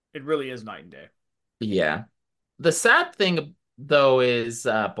 It really is night and day. Yeah. The sad thing though is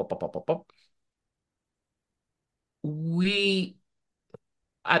we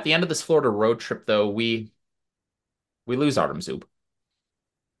at the end of this Florida road trip though, we lose Artem Zub.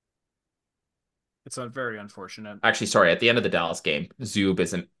 It's very unfortunate. Actually, sorry, at the end of the Dallas game, Zub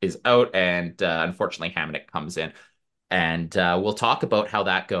is out, and unfortunately Hamonic comes in. And we'll talk about how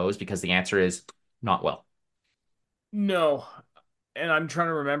that goes because the answer is not well. No, and I'm trying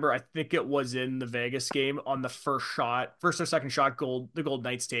to remember. I think it was in the Vegas game on the first shot, first or second shot, the Gold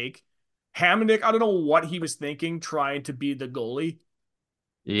Knights take. Hamonic, I don't know what he was thinking, trying to be the goalie.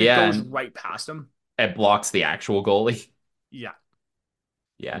 It Yeah, goes and right past him. it blocks the actual goalie. Yeah.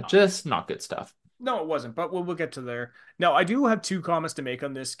 Yeah, Uh, just not good stuff. no, it wasn't, but we'll get to there. Now, I do have two comments to make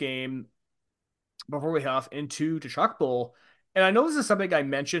on this game before we head off into Chuck Bowl. And I know this is something I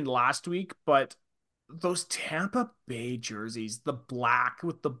mentioned last week, but those Tampa Bay jerseys, the black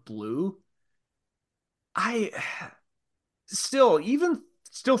with the blue, I even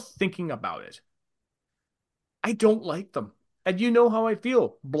still thinking about it, I don't like them. And you know how I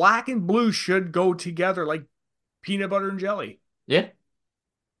feel. Black and blue should go together like peanut butter and jelly. Yeah.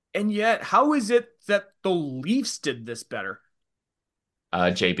 And yet, how is it that the Leafs did this better?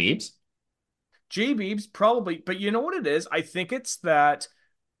 Jay Beebs. J Beebs probably, but you know what it is? I think it's that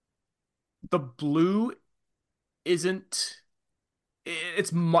the blue isn't,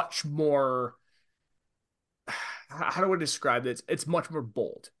 it's much more, how do I describe this? It's much more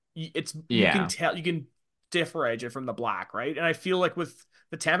bold. You can Yeah. tell, you can differentiate it from the black, right? And I feel like with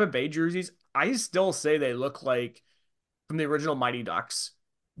the Tampa Bay jerseys, I still say they look like from the original Mighty Ducks,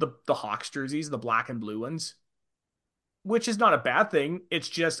 the Hawks jerseys, the black and blue ones, which is not a bad thing. It's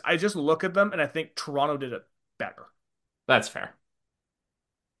just I just look at them and I think Toronto did it better. That's fair.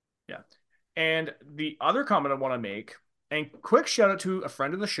 Yeah. And the other comment I want to make, and quick shout out to a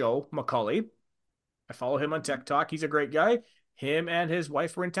friend of the show, Macaulay. I follow him on TikTok. He's a great guy. Him and his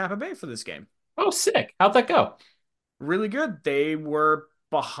wife were in Tampa Bay for this game. Oh, sick. How'd that go? Really good. They were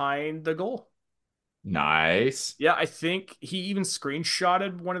behind the goal. Nice. Yeah, I think he even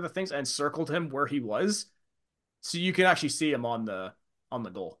screenshotted one of the things and circled him where he was. So you can actually see him on the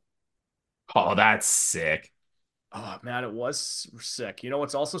goal. Oh, that's sick. Oh man, it was sick. You know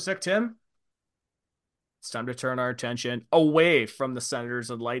what's also sick, Tim? It's time to turn our attention away from the Senators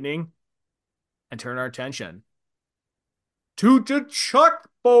and Lightning and turn our attention to the Chuck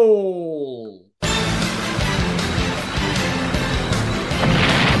Bowl.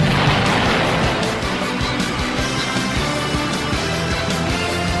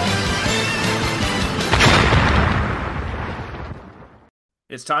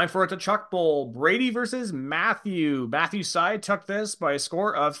 It's time for it to Chuck Bowl. Brady versus Matthew. Matthew's side took this by a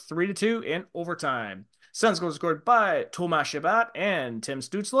score of 3-2 in overtime. Suns goals scored by Tomas Shabbat and Tim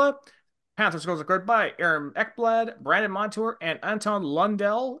Stutzla. Panthers goals scored by Aaron Ekblad, Brandon Montour, and Anton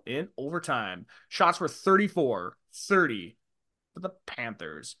Lundell in overtime. Shots were 34-30 for the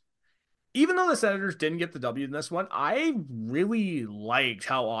Panthers. Even though the Senators didn't get the W in this one, I really liked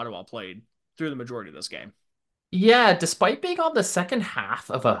how Ottawa played through the majority of this game. Yeah, despite being on the second half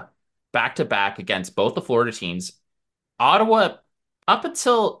of a back-to-back against both the Florida teams, Ottawa, up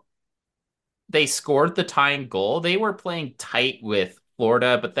until they scored the tying goal, they were playing tight with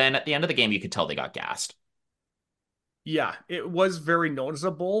Florida, but then at the end of the game, you could tell they got gassed. Yeah, it was very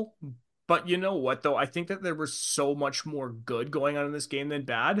noticeable. But you know what, though? I think that there was so much more good going on in this game than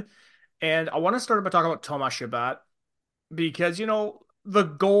bad. And I want to start by talking about Tomas Shabbat because, the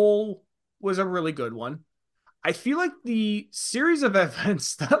goal was a really good one. I feel like the series of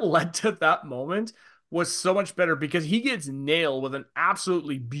events that led to that moment was so much better because he gets nailed with an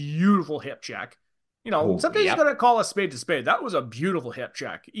absolutely beautiful hip check. Oh, Sometimes you got yep. to call a spade to spade. That was a beautiful hip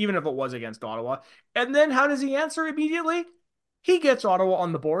check, even if it was against Ottawa. And then how does he answer immediately? He gets Ottawa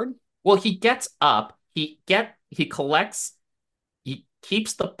on the board. Well, he gets up, he collects, he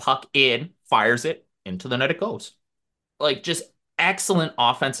keeps the puck in, fires it into the net it goes. Like just excellent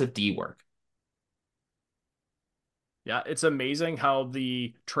offensive D work. Yeah, it's amazing how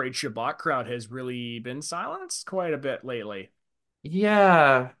the trade Shabbat crowd has really been silenced quite a bit lately.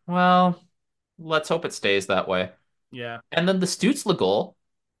 Yeah, well, let's hope it stays that way. Yeah. And then the Stutzla goal,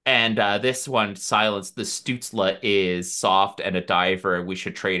 and this one, silence. The Stutzla is soft and a diver. We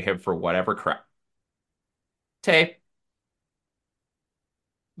should trade him for whatever crap. Tay,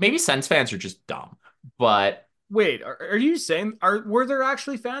 maybe Sens fans are just dumb, but Wait, are you saying were there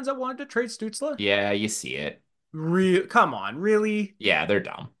actually fans that wanted to trade Stutzla? yeah, you see it. Come on, really? Yeah, they're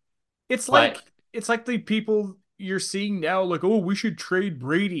dumb. It's like But it's like the people you're seeing now, like, oh, we should trade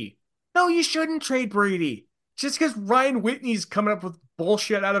Brady. No, you shouldn't trade Brady. Just because Ryan Whitney's coming up with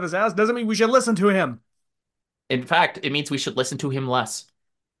bullshit out of his ass doesn't mean we should listen to him. in fact, it means we should listen to him less.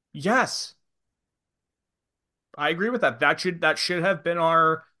 Yes, I agree with that. That should have been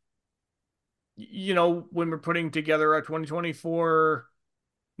our, when we're putting together our 2024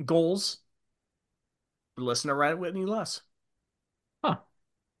 goals, listen to Ryan Whitney less. Huh.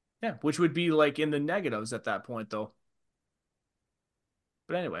 Yeah, which would be like in the negatives at that point, though.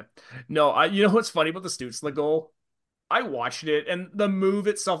 But anyway, no, you know what's funny about the Stutzla goal? I watched it, and the move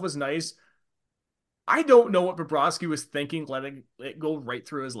itself was nice. I don't know what Bobrovsky was thinking, letting it go right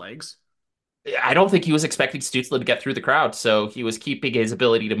through his legs. I don't think he was expecting Stutzla to get through the crowd, so he was keeping his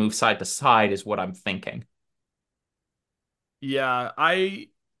ability to move side to side, is what I'm thinking. Yeah, I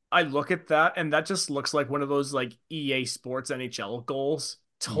look at that, and that just looks like one of those like EA Sports NHL goals.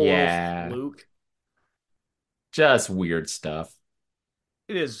 Total Yeah, fluke. just weird stuff.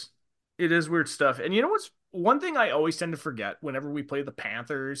 It is. It is weird stuff. And you know what's one thing I always tend to forget whenever we play the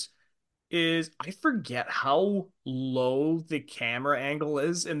Panthers is I forget how low the camera angle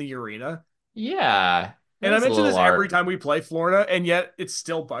is in the arena. Yeah, And I there's a mention little this every art. time we play Florida, and yet it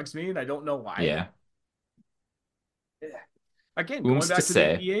still bugs me, and I don't know why. Yeah, Again, going whom's to back to the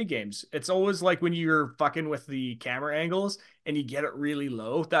say? EA games, it's always like when you're fucking with the camera angles and you get it really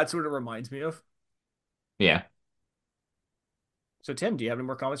low. That's what it reminds me of. Yeah, So, Tim, do you have any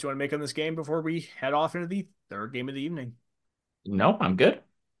more comments you want to make on this game before we head off into the third game of the evening? no, I'm good.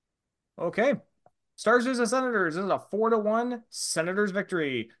 Okay. Stars versus Senators. This is a 4-1 Senators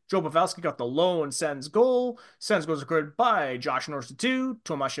victory. Joe Pavelski got the lone Sens goal. Sens goals recorded by Josh Norris to 2,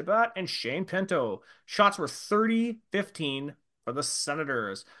 Tomas Shabbat, and Shane Pinto. Shots were 30-15 for the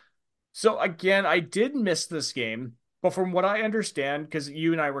Senators. So again, I did miss this game, but from what I understand, because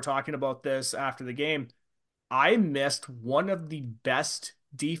you and I were talking about this after the game, I missed one of the best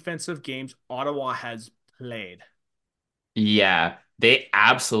defensive games Ottawa has played. Yeah, they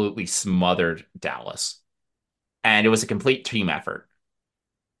absolutely smothered Dallas, and it was a complete team effort.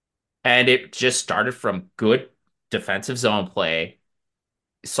 And it just started from good defensive zone play,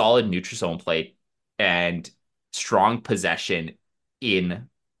 solid neutral zone play, and strong possession in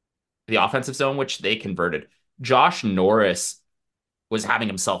the offensive zone, which they converted. Josh Norris was having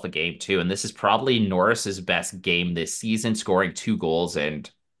himself a game too, and this is probably Norris's best game this season, scoring 2 goals, and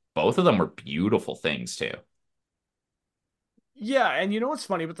both of them were beautiful things too. Yeah, and you know what's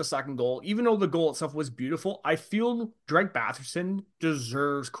funny about the second goal? Even though the goal itself was beautiful, I feel Drake Batherson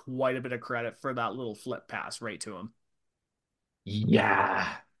deserves quite a bit of credit for that little flip pass right to him.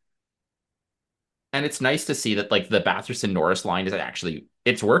 Yeah. And it's nice to see that like the Batherson Norris line is actually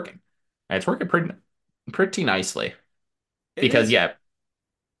it's working. And it's working pretty nicely. It Because is. yeah,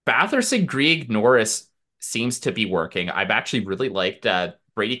 Batherson Grieg Norris seems to be working. I've actually really liked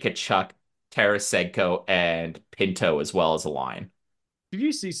Brady Kachuk, Tarasenko, and Pinto as well as a line. Did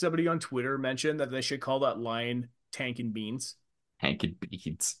you see somebody on Twitter mention that they should call that line Tank and Beans? Hank and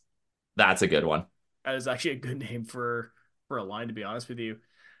Beans. That's a good one. That is actually a good name for a line, to be honest with you.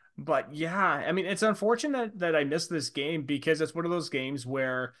 But yeah, I mean, it's unfortunate that I missed this game because it's one of those games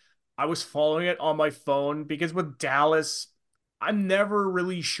where I was following it on my phone because with Dallas, I'm never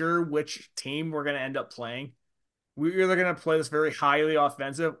really sure which team we're going to end up playing. We're either going to play this very highly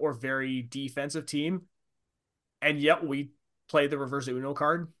offensive or very defensive team, and yet we play the reverse Uno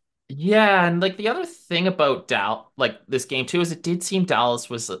card. Yeah, and like the other thing about like this game too, is it did seem Dallas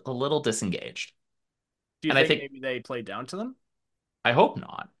was a little disengaged. Do you And I think think maybe they played down to them? I hope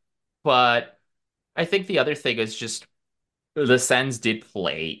not. But I think the other thing is just the Sens did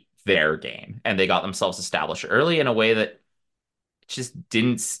play their game and they got themselves established early in a way that just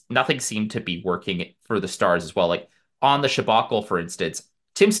didn't, nothing seemed to be working for the Stars as well. Like on the Shabbat, for instance,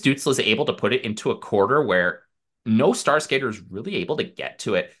 Tim Stützle is able to put it into a quarter where no Star skater is really able to get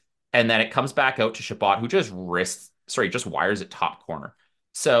to it. And then it comes back out to Shabbat, who just wires it top corner.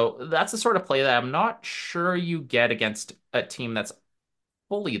 So that's the sort of play that I'm not sure you get against a team that's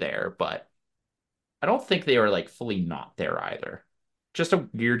fully there, but I don't think they were like fully not there either. Just a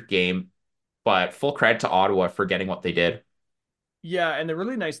weird game. But full credit to Ottawa for getting what they did. Yeah, and the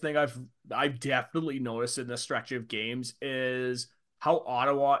really nice thing I've definitely noticed in this stretch of games is how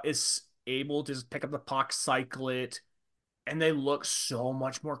Ottawa is able to just pick up the puck, cycle it, and they look so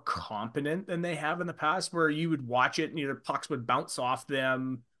much more competent than they have in the past, where you would watch it and either pucks would bounce off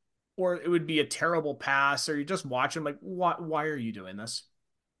them or it would be a terrible pass, or you just watch them like, why are you doing this?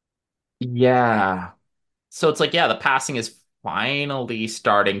 Yeah. So it's like, yeah, the passing is finally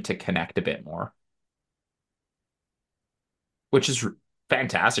starting to connect a bit more, which is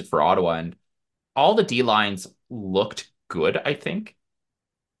fantastic for Ottawa. And all the D lines looked good, I think.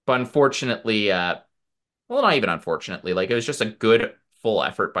 But unfortunately, well, not even unfortunately, like it was just a good full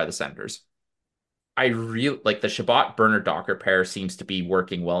effort by the Senators. I really like the Shabbat Burner Docker pair seems to be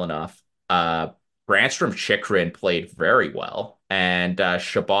working well enough. Brandstrom Chikrin played very well, and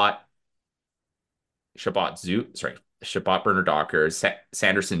Shabbat Zub, sorry, Shabbat Burner Docker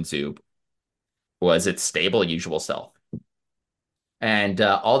Sanderson Zub was its stable usual self, and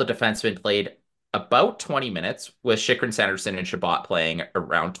all the defensemen played about 20 minutes with Chikrin, Sanderson, and Shabbat playing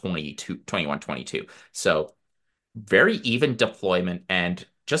around 22, 21, 22. So very even deployment and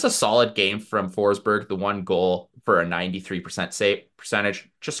just a solid game from Forsberg. The one goal for a 93% save percentage.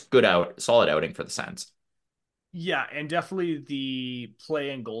 Just good solid outing for the Sens. Yeah, and definitely the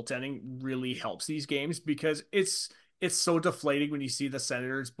play and goaltending really helps these games because it's so deflating when you see the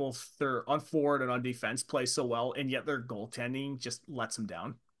Senators both their on forward and on defense play so well, and yet their goaltending just lets them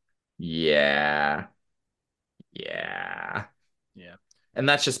down. Yeah. Yeah. Yeah. And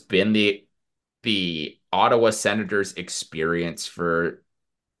that's just been the Ottawa Senators experience for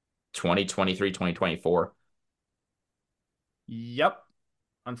 2023, 2024. Yep.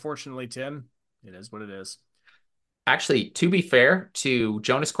 Unfortunately, Tim, it is what it is. Actually, to be fair to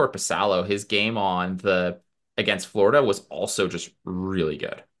Jonas Corposalo, his game on the against Florida was also just really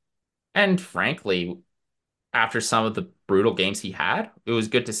good. And frankly, after some of the brutal games he had, it was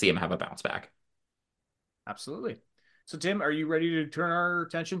good to see him have a bounce back. Absolutely. So, Tim, are you ready to turn our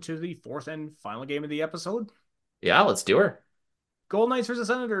attention to the fourth and final game of the episode? Yeah, let's do her. Golden Knights versus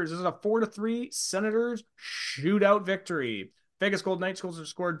Senators. This is a 4-3 Senators shootout victory. Vegas Golden Knights goals are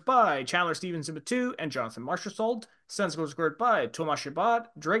scored by Chandler Stevenson with two and Jonathan Marchessault. Sens goals are scored by Tomas Chabot,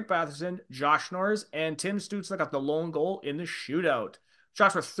 Drake Batherson, Josh Norris, and Tim Stützle got the lone goal in the shootout.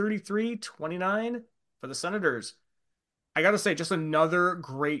 Shots were 33-29 for the Senators. I got to say, just another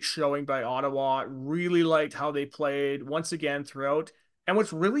great showing by Ottawa. Really liked how they played once again throughout. And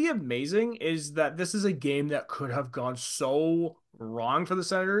what's really amazing is that this is a game that could have gone so wrong for the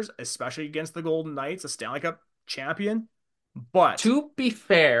Senators, especially against the Golden Knights, a Stanley Cup champion. But, To be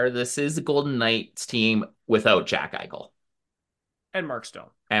fair, this is the Golden Knights team without Jack Eichel and Mark Stone.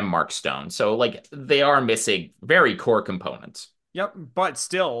 and Mark Stone. So, like, they are missing very core components Yep. But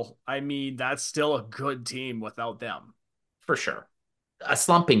still, I mean, that's still a good team without them. for sure. A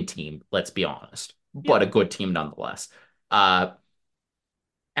slumping team, let's be honest, Yeah. but a good team nonetheless. Uh,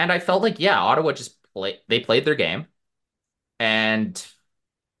 and I felt like, yeah, Ottawa they played their game and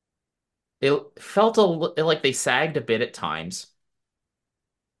it felt like they sagged a bit at times,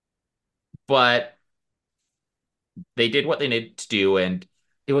 but they did what they needed to do. And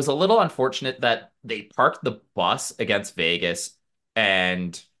it was a little unfortunate that they parked the bus against Vegas.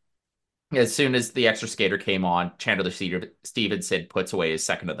 And as soon as the extra skater came on, Stevenson puts away his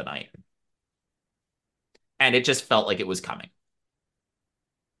second of the night. And it just felt like it was coming.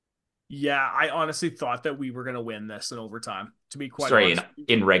 Yeah, I honestly thought that we were going to win this in overtime, to be quite Sorry, honest.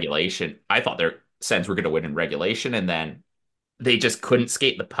 in regulation, I thought their Sens were going to win in regulation. And then they just couldn't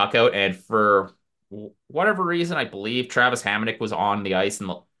skate the puck out. And for whatever reason, I believe Travis Hamonic was on the ice in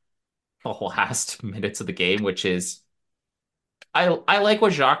the last minutes of the game, which is I like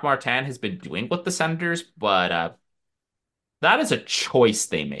what Jacques Martin has been doing with the Senators, but that is a choice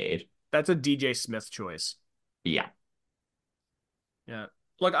they made. That's a DJ Smith choice. Yeah, Yeah.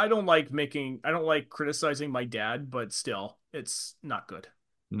 Look, I don't like criticizing my dad, but still, it's not good.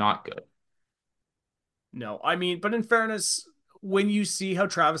 not good. No, I mean, but in fairness, when you see how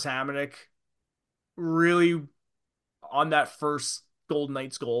Travis Hamonic really on that first Golden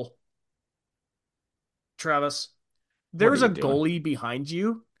Knights goal, Travis, What are there's a you doing? goalie behind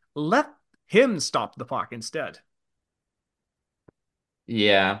you. Let him stop the puck instead.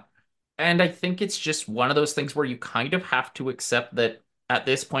 Yeah. And I think it's just one of those things where you kind of have to accept that at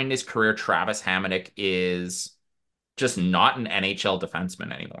this point in his career, Travis Hamonic is just not an NHL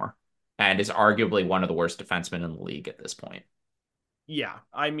defenseman anymore and is arguably one of the worst defensemen in the league at this point. Yeah,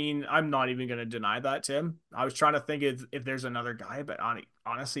 I mean, I'm not even going to deny that, Tim. I was trying to think if there's another guy, but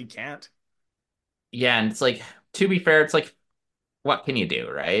honestly can't. Yeah, and it's like, to be fair, it's like, what can you do,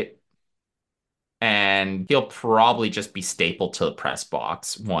 right? and he'll probably just be stapled to the press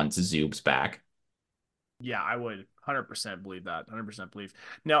box once Zub's back. Yeah, I would 100% believe that. 100% believe.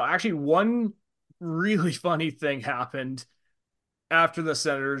 Now, actually, one really funny thing happened after the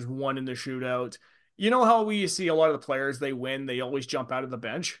Senators won in the shootout. You know how we see a lot of the players, they win, they always jump out of the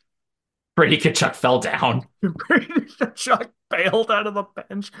bench? Brady Kachuk fell down. Brady Chuck bailed out of the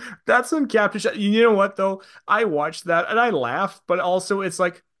bench. That's some captain shot. You know what, though? I watched that and I laughed, but also it's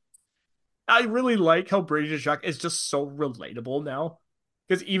like, I really like how Brady Chuck is just so relatable now.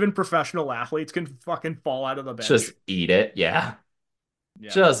 Because even professional athletes can fucking fall out of the Just bench. eat it. Yeah.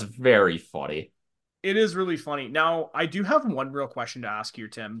 Yeah. Just very funny. It is really funny. Now, I do have one real question to ask you,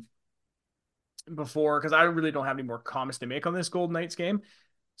 Tim, before, because I really don't have any more comments to make on this Golden Knights game.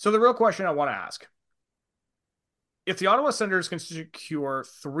 So, the real question I want to ask, if the Ottawa Senators can secure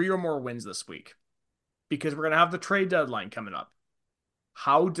 3 or more wins this week, because we're going to have the trade deadline coming up,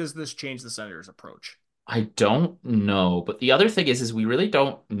 how does this change the Senators' approach? I don't know. But the other thing is we really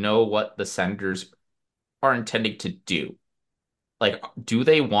don't know what the Senators are intending to do. Like, do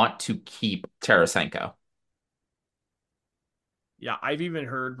they want to keep Tarasenko? Yeah, I've even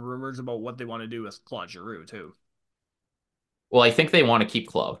heard rumors about what they want to do with Claude Giroux, too. Well, I think they want to keep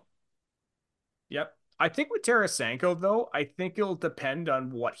Claude. Yep. I think with Tarasenko, though, I think it'll depend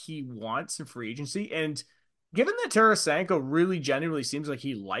on what he wants in free agency. And given that Tarasenko really genuinely seems like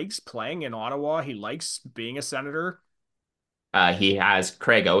he likes playing in Ottawa, he likes being a Senator. He has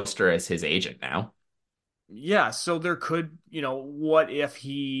Craig Oster as his agent now. Yeah, so there could, what if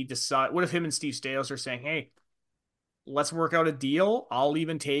he decide, what if him and Steve Staios are saying, hey, let's work out a deal. I'll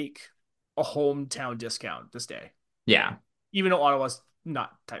even take a hometown discount to stay, Yeah. even though Ottawa's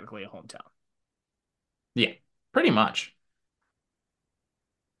not technically a hometown. Yeah. Pretty much.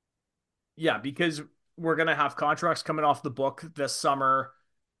 Yeah, because we're gonna have contracts coming off the book this summer.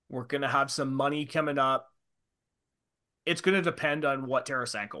 We're gonna have some money coming up. It's gonna depend on what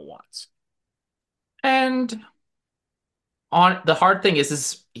Tarasenko wants. And on the hard thing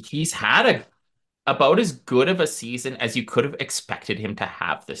is he's had a about as good of a season as you could have expected him to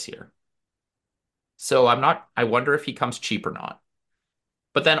have this year. So I wonder if he comes cheap or not.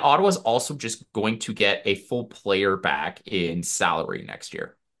 But then Ottawa's also just going to get a full player back in salary next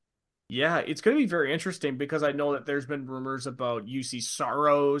year. Yeah, it's going to be very interesting because I know that there's been rumors about UC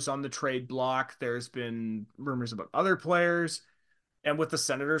Saros on the trade block. There's been rumors about other players. And with the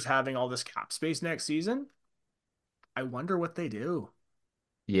Senators having all this cap space next season, I wonder what they do.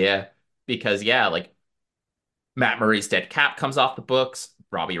 Yeah, because yeah, like Matt Murray's dead cap comes off the books.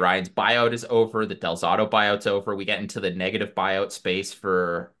 Robbie Ryan's buyout is over. The Del Zotto buyout's over. We get into the negative buyout space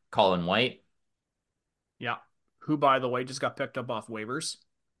for Colin White. Yeah. Who, by the way, just got picked up off waivers.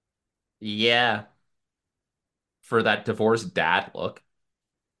 Yeah, for that divorced dad look.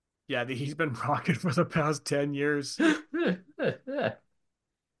 Yeah, he's been rocking for the past 10 years.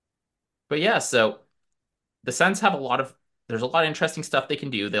 But yeah, so the Sens have there's a lot of interesting stuff they can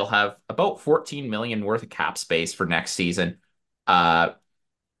do. They'll have about 14 million worth of cap space for next season. Uh,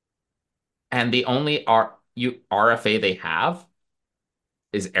 and the only RFA they have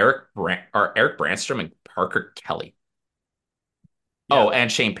is Eric Brandstrom and Parker Kelly. Yeah. Oh,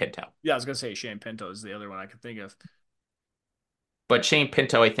 and Shane Pinto. Yeah, I was going to say Shane Pinto is the other one I could think of. But Shane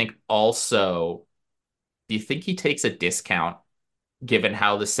Pinto, I think also, do you think he takes a discount given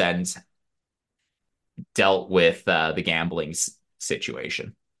how the Sens dealt with the gambling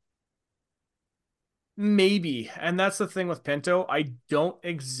situation? Maybe. And that's the thing with Pinto. I don't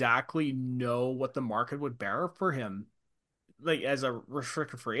exactly know what the market would bear for him. Like as a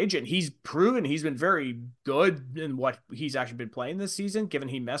restricted free agent, he's proven he's been very good in what he's actually been playing this season, given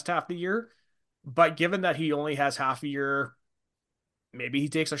he missed half the year. But given that he only has half a year, maybe he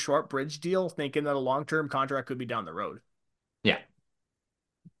takes a short bridge deal, thinking that a long-term contract could be down the road. Yeah.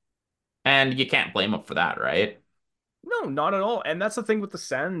 And you can't blame him for that, right? No, not at all. And that's the thing with the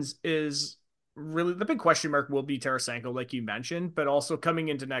Sens is really the big question mark will be Tarasenko, like you mentioned, but also coming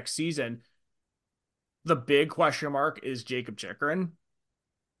into next season, the big question mark is Jacob Chikrin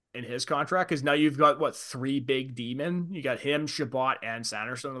in his contract because now you've got what 3 big demon. You got him, Shabbat, and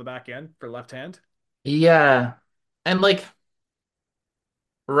Sanderson on the back end for left hand. Yeah. And like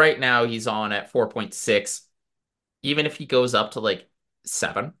right now he's on at 4.6. Even if he goes up to like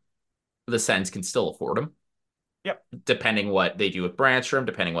 7, the Sens can still afford him, Yep. depending what they do with Brandstrom,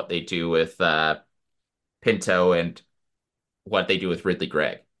 depending what they do with Pinto, and what they do with Ridley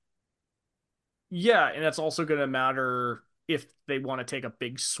Gregg. Yeah, and it's also going to matter if they want to take a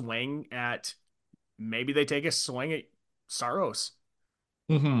big swing at maybe they take a swing at Saros.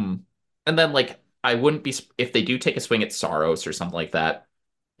 Hmm. And then like I wouldn't be if they do take a swing at Saros or something like that.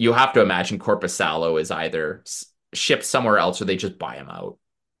 you have to imagine Corpusalo is either shipped somewhere else or they just buy him out.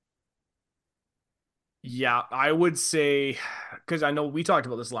 Yeah, I would say, because I know we talked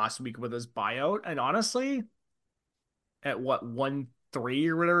about this last week with his buyout, and honestly, at what 1.3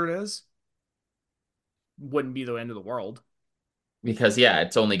 or whatever it is, wouldn't be the end of the world. Because yeah,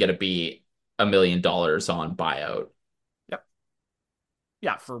 it's only going to be $1 million on buyout. Yep.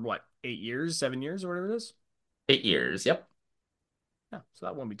 Yeah, for what, 8 years, 7 years, or whatever it is. 8 years. Yep. Yeah, so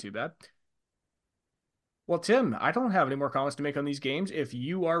that won't be too bad. Well, Tim, I don't have any more comments to make on these games. If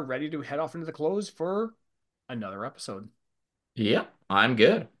you are ready to head off into the close for another episode. Yep. I'm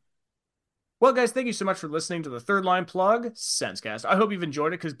good. Well, guys, thank you so much for listening to the Third Line Plug Sensecast. I hope you've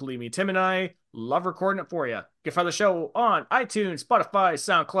enjoyed it because, believe me, Tim and I love recording it for you. You can find the show on iTunes, Spotify,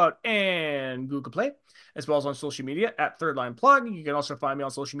 SoundCloud, and Google Play, as well as on social media at Third Line Plug. You can also find me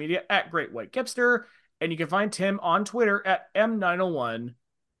on social media at Great White Kipster, and you can find Tim on Twitter at M901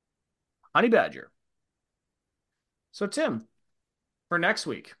 Honey Badger. So, Tim, for next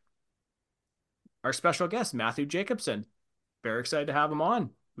week, our special guest, Matthew Jacobson. Very excited to have him on.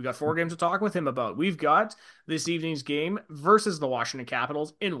 We got 4 games to talk with him about. We've got this evening's game versus the Washington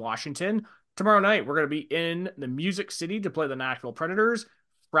Capitals in Washington. Tomorrow night, we're going to be in the Music City to play the Nashville Predators.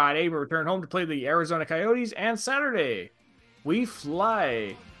 Friday, we return home to play the Arizona Coyotes. And Saturday, we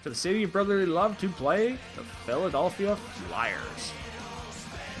fly to the city of brotherly love to play the Philadelphia Flyers.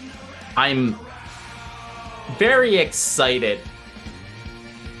 I'm very excited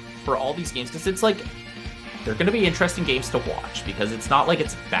for all these games because it's like they're going to be interesting games to watch because it's not like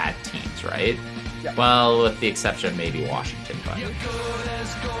it's bad teams, right? Yeah. Well, with the exception of maybe Washington, but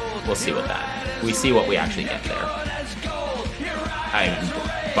we'll see what that. We see what we actually get there.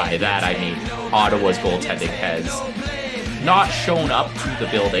 By that I mean Ottawa's goaltending has not shown up to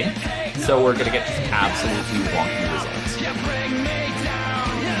the building, so we're going to get just absolutely wonky results.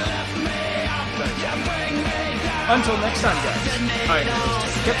 Until next time, guys. I'm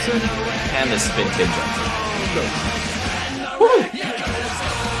Tim Gibson. And this has been Tim Johnson. Woo!